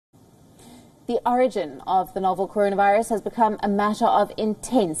The origin of the novel coronavirus has become a matter of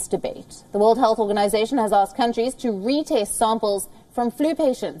intense debate. The World Health Organization has asked countries to retest samples from flu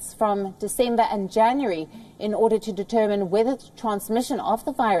patients from December and January in order to determine whether the transmission of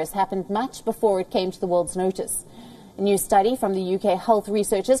the virus happened much before it came to the world's notice. A new study from the UK health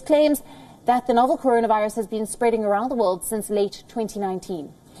researchers claims that the novel coronavirus has been spreading around the world since late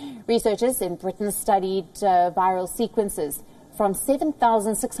 2019. Researchers in Britain studied viral sequences from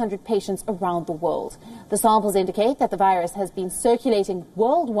 7,600 patients around the world. The samples indicate that the virus has been circulating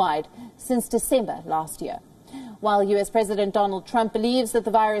worldwide since December last year. While US President Donald Trump believes that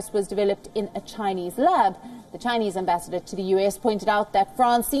the virus was developed in a Chinese lab, the Chinese ambassador to the US pointed out that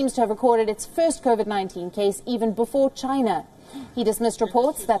France seems to have recorded its first COVID-19 case even before China. He dismissed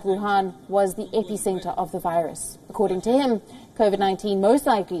reports that Wuhan was the epicenter of the virus. According to him, COVID-19 most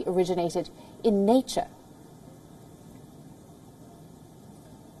likely originated in nature.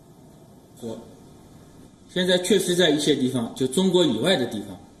 现在确实在一些地方，就中国以外的地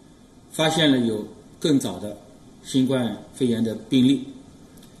方，发现了有更早的新冠肺炎的病例。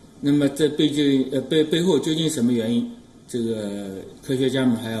那么这背后究竟什么原因？这个科学家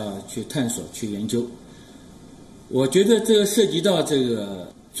们还要去探索、去研究。我觉得这个涉及到这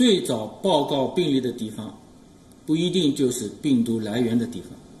个最早报告病例的地方，不一定就是病毒来源的地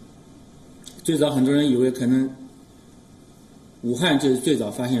方。最早很多人以为可能武汉就是最早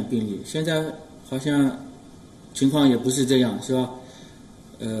发现病例，现在好像情况也不是这样，是吧？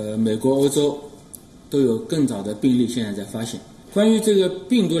美国、欧洲都有更早的病例现在在发现。关于这个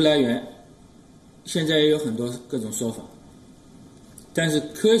病毒来源，现在也有很多各种说法，但是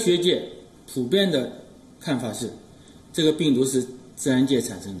科学界普遍的看法是，这个病毒是自然界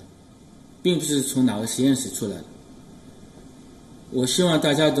产生的，并不是从哪个实验室出来的。我希望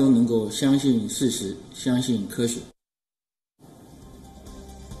大家都能够相信事实，相信科学。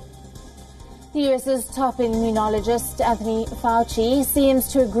The US's top immunologist, Anthony Fauci,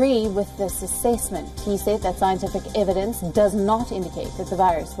 seems to agree with this assessment. He said that scientific evidence does not indicate that the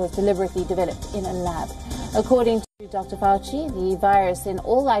virus was deliberately developed in a lab. According to Dr. Fauci, the virus in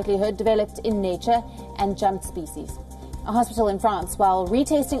all likelihood developed in nature and jumped species. A hospital in France, while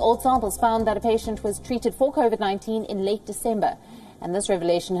retesting old samples, found that a patient was treated for COVID-19 in late December. And this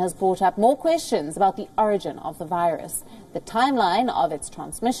revelation has brought up more questions about the origin of the virus, the timeline of its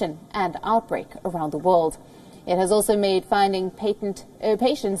transmission and outbreak around the world. It has also made finding patient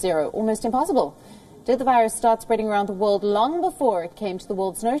zero almost impossible. Did the virus start spreading around the world long before it came to the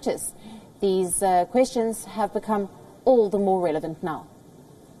world's notice? These questions have become all the more relevant now.